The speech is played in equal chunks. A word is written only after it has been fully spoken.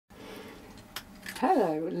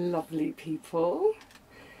Hello, lovely people.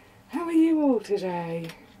 How are you all today?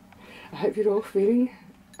 I hope you're all feeling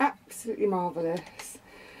absolutely marvellous.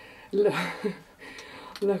 Look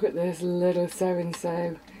at this little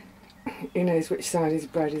so-and-so. He knows which side his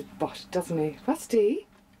bread is buttered, doesn't he? Rusty?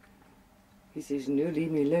 He says, no,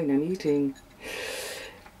 leave me alone, I'm eating.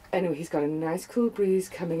 Anyway, he's got a nice cool breeze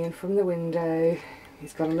coming in from the window.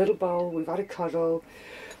 He's got a little bowl, we've had a cuddle.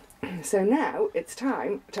 So now it's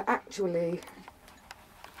time to actually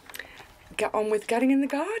get on with getting in the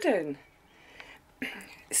garden.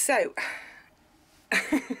 So,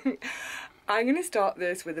 I'm going to start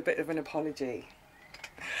this with a bit of an apology.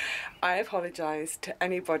 I apologise to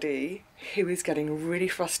anybody who is getting really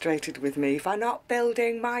frustrated with me for not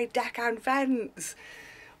building my deck and vents.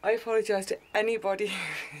 I apologise to anybody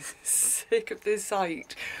who is sick of the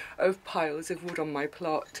sight of piles of wood on my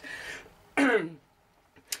plot.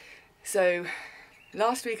 So,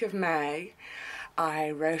 last week of May,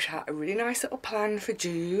 I wrote out a really nice little plan for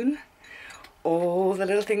June. All the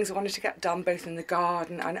little things I wanted to get done, both in the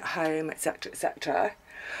garden and at home, etc, etc.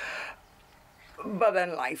 But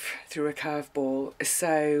then life threw a curveball.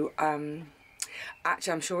 So,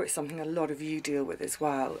 actually, I'm sure it's something a lot of you deal with as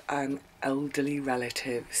well. Elderly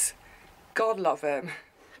relatives. God love them.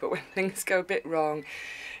 But when things go a bit wrong,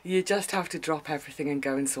 you just have to drop everything and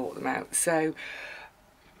go and sort them out. So,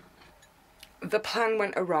 the plan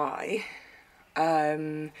went awry.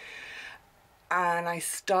 And I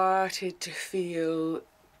started to feel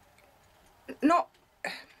not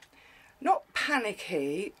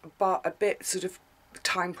panicky, but a bit sort of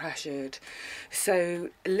time pressured.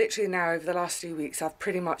 So literally now over the last few weeks I've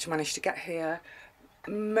pretty much managed to get here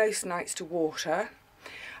most nights to water.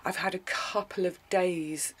 I've had a couple of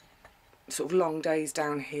days, sort of long days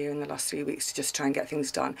down here in the last 3 weeks to just try and get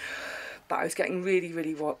things done. But I was getting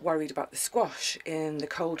really worried about the squash in the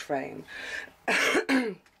cold frame.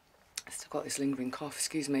 Still got this lingering cough,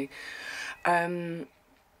 excuse me.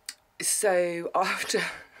 So after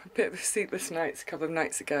a bit of a sleepless night a couple of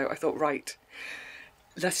nights ago, I thought, right,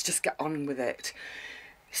 let's just get on with it.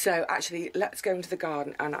 So actually, let's go into the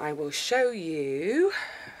garden and I will show you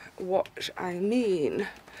what I mean.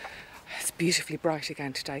 It's beautifully bright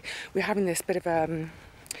again today. We're having this bit of a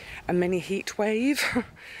mini heat wave.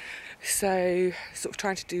 So sort of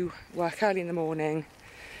trying to do work early in the morning,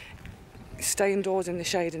 stay indoors in the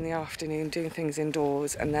shade in the afternoon, doing things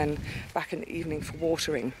indoors, and then back in the evening for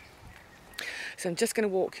watering. So I'm just going to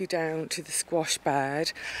walk you down to the squash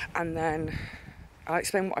bed and then I'll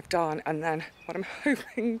explain what I've done and then what I'm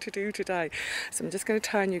hoping to do today. So I'm just going to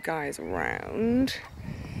turn you guys around.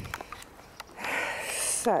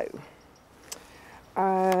 So,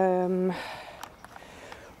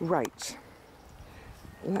 right.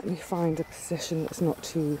 Let me find a position that's not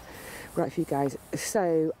too right for you guys.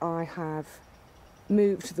 So I have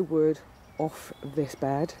moved the wood off this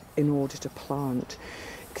bed in order to plant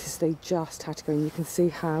because they just had to go, and you can see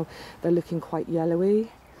how they're looking quite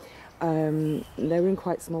yellowy. They're in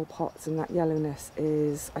quite small pots and that yellowness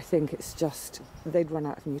is, I think it's just, they'd run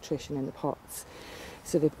out of nutrition in the pots.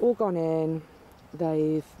 So they've all gone in,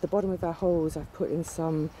 the bottom of their holes I've put in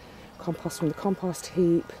some compost from the compost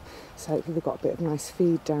heap, so hopefully they've got a bit of nice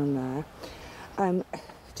feed down there.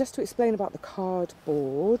 Just to explain about the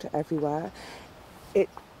cardboard everywhere, it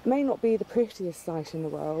may not be the prettiest sight in the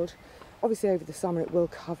world. Obviously over the summer it will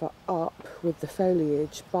cover up with the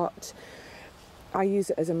foliage, but I use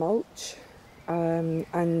it as a mulch,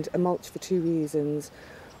 and a mulch for two reasons.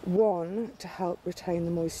 One, to help retain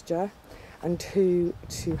the moisture, and two,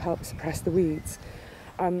 to help suppress the weeds.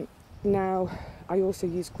 Now, I also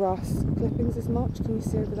use grass clippings as mulch. Can you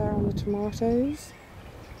see over there on the tomatoes?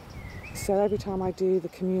 So every time I do the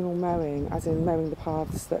communal mowing, as in mowing the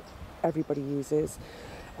paths that everybody uses,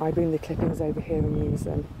 I bring the clippings over here and use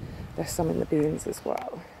them. There's some in the beans as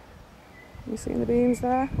well. You see the beans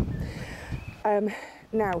there?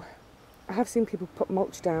 Now, I have seen people put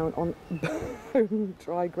mulch down on bone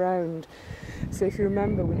dry ground. So if you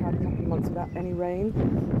remember, we had a couple of months without any rain,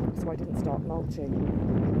 so I didn't start mulching.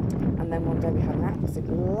 And then one day we had an absolute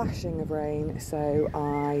lashing of rain, so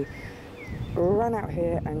I ran out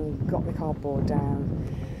here and got the cardboard down.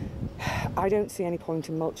 I don't see any point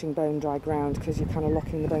in mulching bone dry ground because you're kind of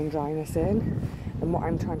locking the bone dryness in. And what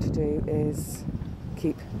I'm trying to do is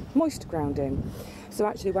keep moist ground in. So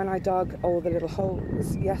actually when I dug all the little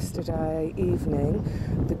holes yesterday evening,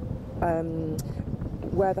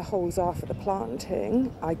 where the holes are for the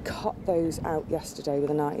planting, I cut those out yesterday with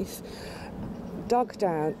a knife, dug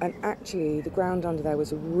down, and actually the ground under there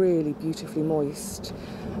was really beautifully moist.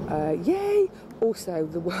 Yay! Also,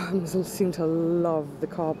 the worms all seem to love the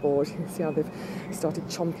cardboard. You can see how they've started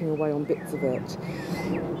chomping away on bits of it.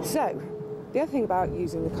 So, the other thing about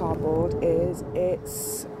using the cardboard is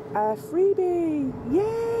it's a freebie.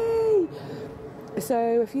 Yay!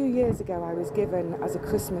 So, a few years ago I was given as a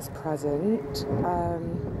Christmas present,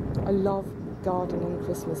 I love gardening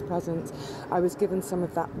Christmas presents, I was given some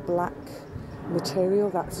of that black material,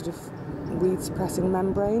 that sort of weed suppressing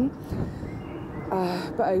membrane.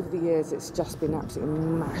 But over the years it's just been absolutely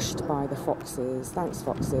mashed by the foxes. Thanks,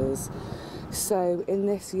 foxes. So in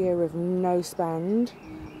this year of no spend,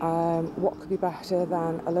 what could be better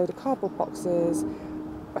than a load of cardboard boxes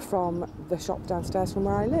from the shop downstairs from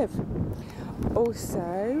where I live.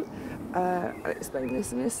 Also, I'll explain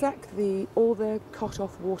this in a sec, all the cut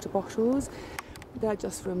off water bottles, they're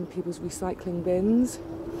just from people's recycling bins.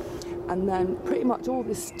 And then pretty much all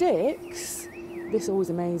the sticks, this always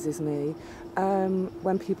amazes me,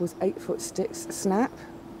 when people's 8-foot sticks snap,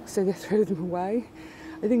 so they throw them away.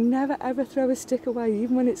 I think never ever throw a stick away,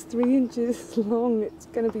 even when it's 3 inches long, it's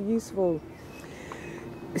going to be useful.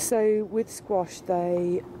 So with squash,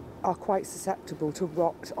 they are quite susceptible to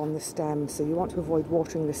rot on the stems, so you want to avoid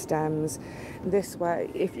watering the stems. This way,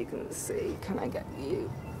 if you can see, can I get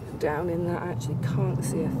you down in there? I actually can't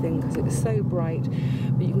see a thing because it's so bright,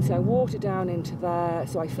 but you can see I water down into there,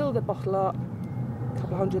 so I fill the bottle up, a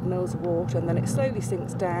couple of 100 mils of water, and then it slowly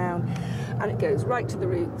sinks down and it goes right to the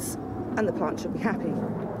roots and the plant should be happy.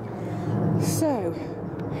 So,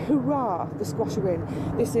 hurrah, the squash are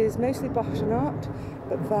in. This is mostly butternut,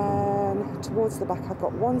 but then towards the back I've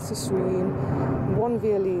got 1 citrine, 1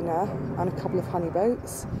 violina and a couple of honey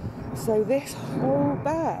boats. So this whole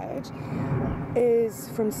bed is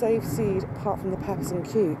from Save Seed, apart from the peppers and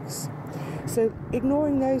cukes. So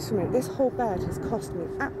ignoring those from it, this whole bed has cost me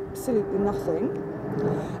absolutely nothing,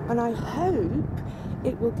 and I hope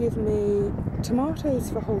it will give me tomatoes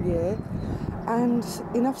for a whole year and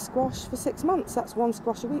enough squash for 6 months. That's 1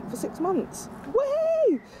 squash a week for 6 months.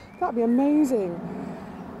 Woohoo! That'd be amazing.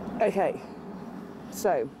 Okay,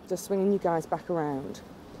 so just swinging you guys back around.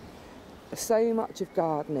 So much of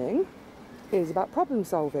gardening is about problem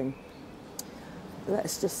solving.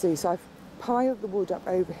 Let's just see. So I've piled the wood up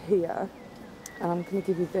over here, and I'm going to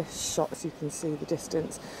give you this shot so you can see the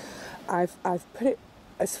distance. I've put it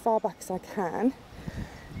as far back as I can,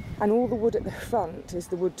 and all the wood at the front is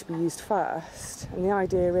the wood to be used first. And the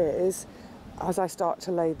idea is, as I start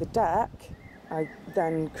to lay the deck, I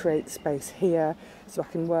then create space here so I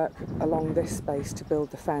can work along this space to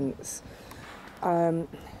build the fence.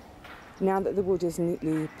 Now that the wood is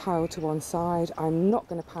neatly piled to one side, I'm not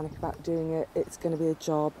going to panic about doing it. It's going to be a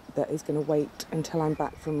job that is going to wait until I'm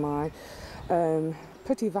back from my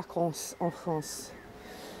petit vacances en France.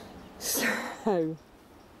 So,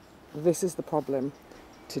 this is the problem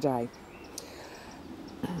today.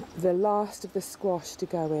 The last of the squash to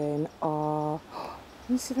go in are...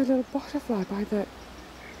 You see the little butterfly by the...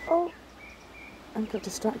 Oh! I got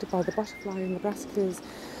distracted by the butterfly in the brassicas.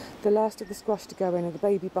 The last of the squash to go in are the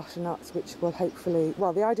baby butternuts, which will hopefully...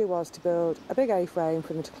 Well, the idea was to build a big A-frame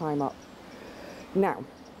for them to climb up. Now,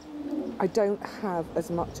 I don't have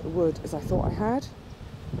as much wood as I thought I had.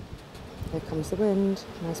 Here comes the wind,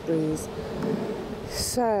 nice breeze.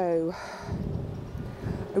 So,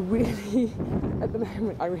 I really, at the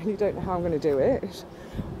moment, I really don't know how I'm going to do it.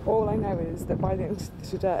 All I know is that by the end of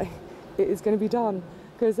today, it is going to be done.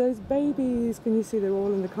 Because those babies, can you see they're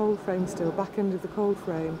all in the cold frame still, back end of the cold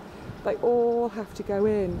frame. They all have to go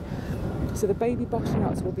in. So the baby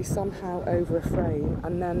butternuts will be somehow over a frame,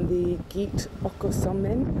 and then the Geet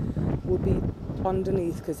Okosomin will be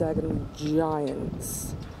underneath because they're going to be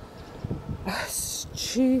giants.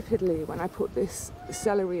 Stupidly, when I put this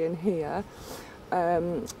celery in here,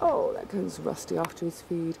 oh, that goes Rusty after his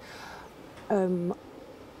feed.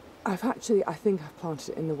 I think I've planted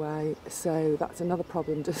it in the way, so that's another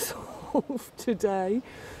problem to solve today.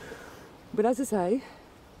 But as I say,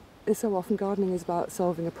 so often gardening is about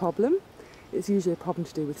solving a problem. It's usually a problem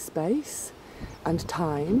to do with space and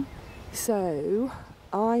time. So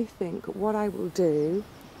I think what I will do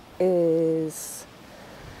is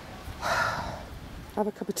have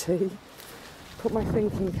a cup of tea, put my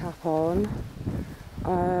thinking cap on.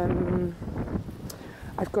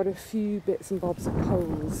 I've got a few bits and bobs of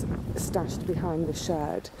poles stashed behind the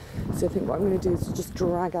shed, so I think what I'm going to do is just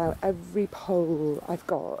drag out every pole I've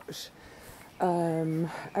got,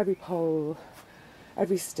 every pole,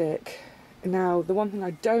 every stick. Now, the one thing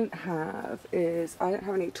I don't have is, I don't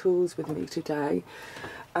have any tools with me today.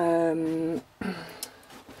 Look how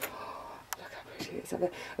pretty it is lights out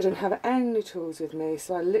there. I don't have any tools with me,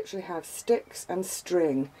 so I literally have sticks and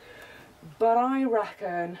string. But I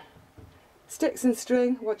reckon, sticks and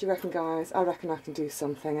string, what do you reckon, guys? I reckon I can do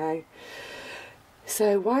something, eh?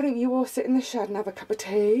 So why don't you all sit in the shed and have a cup of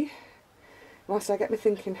tea whilst I get my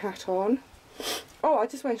thinking hat on. Oh, I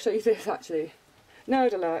just want to show you this actually.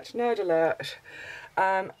 Nerd alert, nerd alert.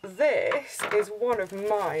 This is one of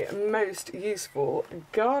my most useful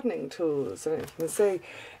gardening tools. And you can see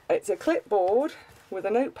it's a clipboard with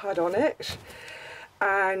a notepad on it.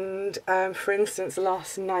 And for instance,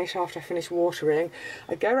 last night after I finished watering,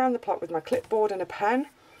 I go around the plot with my clipboard and a pen,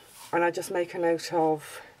 and I just make a note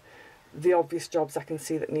of the obvious jobs I can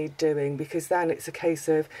see that need doing, because then it's a case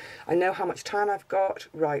of I know how much time I've got,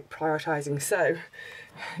 right, prioritising. So,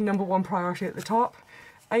 number one priority at the top,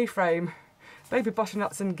 A-frame, baby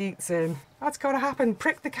butternuts and geets in. That's got to happen.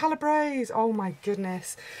 Prick the calibres. Oh my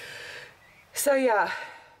goodness. So yeah,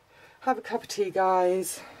 have a cup of tea,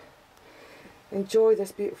 guys. Enjoy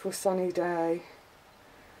this beautiful sunny day.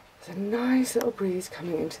 There's a nice little breeze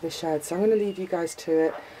coming into the shed, so I'm going to leave you guys to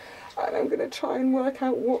it. And I'm going to try and work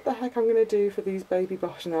out what the heck I'm going to do for these baby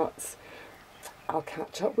butternuts. I'll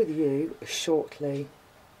catch up with you shortly.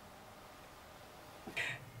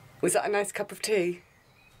 Was that a nice cup of tea?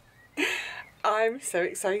 I'm so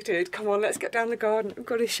excited. Come on, let's get down the garden. I've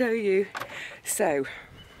got to show you. So,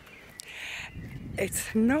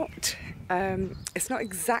 it's not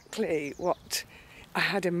exactly what I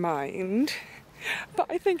had in mind, but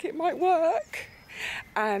I think it might work.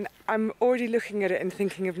 And I'm already looking at it and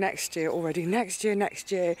thinking of next year already. Next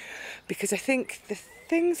year, because I think the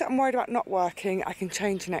things that I'm worried about not working, I can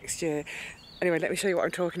change next year. Anyway, let me show you what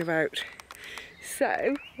I'm talking about.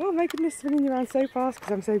 So, oh my goodness, spinning around so fast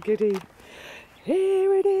because I'm so giddy.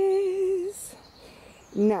 Here it is.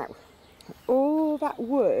 Now, all that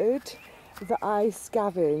wood that I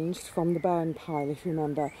scavenged from the burn pile, if you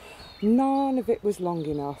remember, none of it was long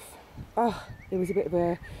enough. It was a bit of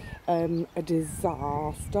a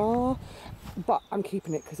disaster, but I'm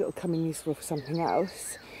keeping it because it'll come in useful for something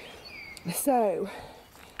else. So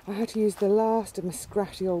I had to use the last of my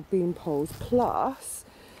scratchy old beam poles, plus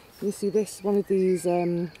you see this, one of these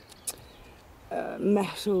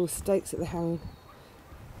metal stakes that they hang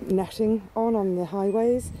netting on the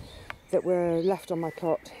highways that were left on my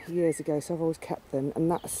plot years ago, so I've always kept them, and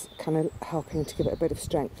that's kind of helping to give it a bit of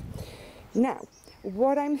strength. Now,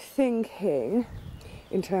 what I'm thinking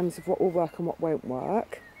in terms of what will work and what won't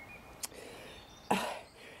work,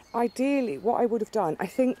 ideally what I would have done, I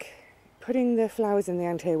think putting the flowers in the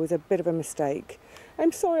end here was a bit of a mistake.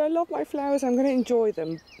 I'm sorry, I love my flowers, I'm going to enjoy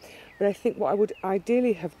them, but I think what I would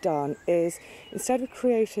ideally have done is, instead of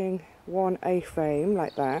creating one A-frame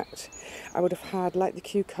like that, I would have had, like the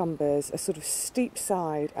cucumbers, a sort of steep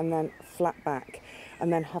side and then flat back,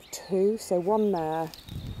 and then have two, so one there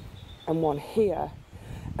and one here,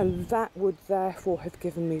 and that would therefore have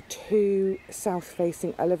given me two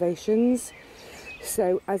south-facing elevations.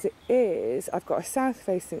 So as it is, I've got a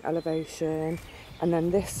south-facing elevation, and then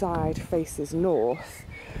this side faces north.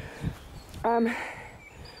 I'm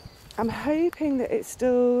hoping that there's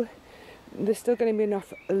still going to be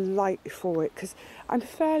enough light for it, because I'm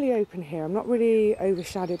fairly open here. I'm not really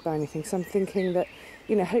overshadowed by anything, so I'm thinking that,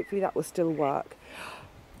 you know, hopefully that will still work.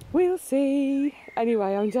 We'll see.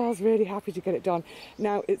 Anyway, I'm just really happy to get it done.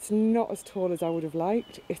 Now, it's not as tall as I would have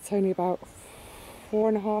liked. It's only about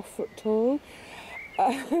 4.5 foot tall.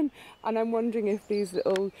 And I'm wondering if these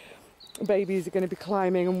little babies are going to be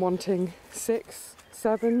climbing and wanting 6,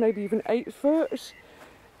 7, maybe even 8 foot.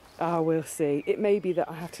 We'll see. It may be that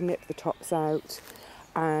I have to nip the tops out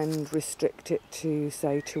and restrict it to,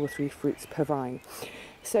 say, 2 or 3 fruits per vine.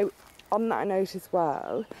 So on that note as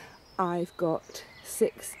well, I've got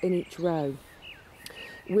 6 in each row,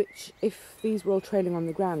 which, if these were all trailing on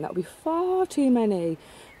the ground, that would be far too many.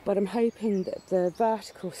 But I'm hoping that the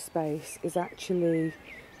vertical space is actually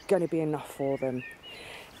going to be enough for them.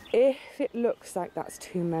 If it looks like that's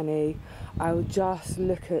too many, I'll just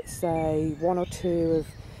look at, say, 1 or 2 of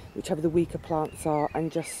whichever the weaker plants are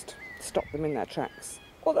and just stop them in their tracks.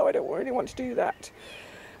 Although I don't really want to do that.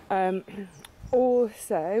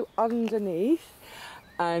 Also, underneath,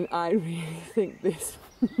 and I really think this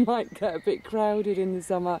might get a bit crowded in the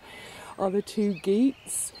summer, are the 2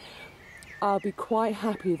 geets. I'll be quite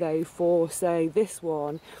happy though for, say, this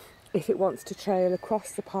one, if it wants to trail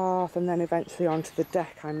across the path and then eventually onto the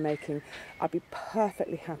deck I'm making. I'd be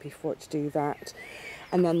perfectly happy for it to do that.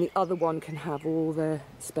 And then the other one can have all the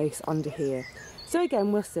space under here. So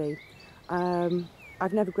again, we'll see.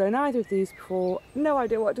 I've never grown either of these before, no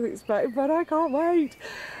idea what to expect, but I can't wait.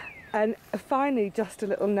 And finally, just a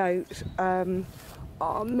little note on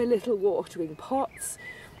my little watering pots.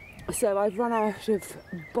 So I've run out of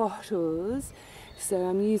bottles, so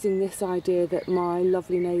I'm using this idea that my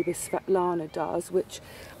lovely neighbour Svetlana does, which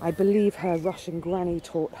I believe her Russian granny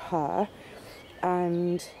taught her,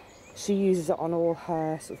 and she uses it on all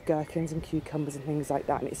her sort of gherkins and cucumbers and things like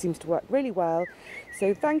that, and it seems to work really well.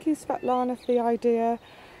 So thank you, Svetlana, for the idea.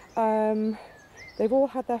 They've all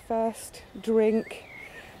had their first drink.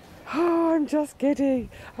 Oh, I'm just giddy.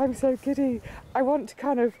 I'm so giddy. I want to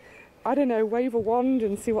kind of, I don't know, wave a wand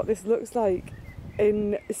and see what this looks like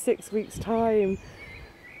in 6 weeks' time.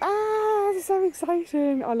 Ah, it's so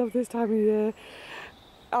exciting. I love this time of year.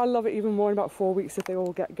 I'll love it even more in about 4 weeks if they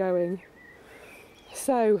all get going.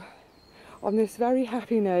 So, on this very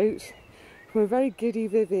happy note, from a very giddy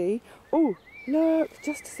Vivi. Oh, look,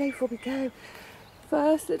 just to say before we go,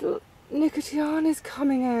 first little Nicotiana is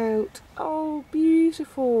coming out. Oh,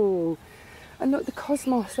 beautiful. And look, the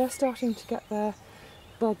cosmos, they're starting to get their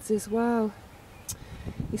buds as well.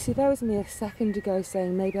 You see, there was me a second ago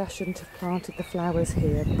saying maybe I shouldn't have planted the flowers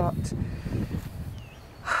here, but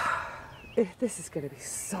this is going to be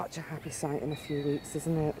such a happy sight in a few weeks,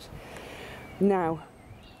 isn't it? Now,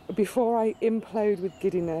 before I implode with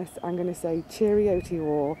giddiness, I'm going to say cheerio to you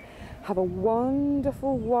all. Have a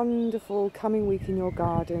wonderful, wonderful coming week in your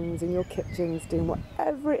gardens, in your kitchens, doing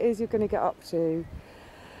whatever it is you're going to get up to.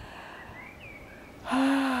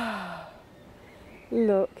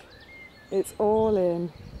 Look, it's all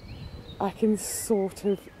in. I can sort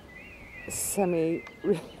of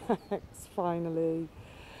semi-relax finally.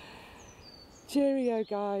 Cheerio,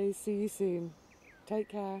 guys. See you soon. Take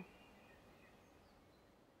care.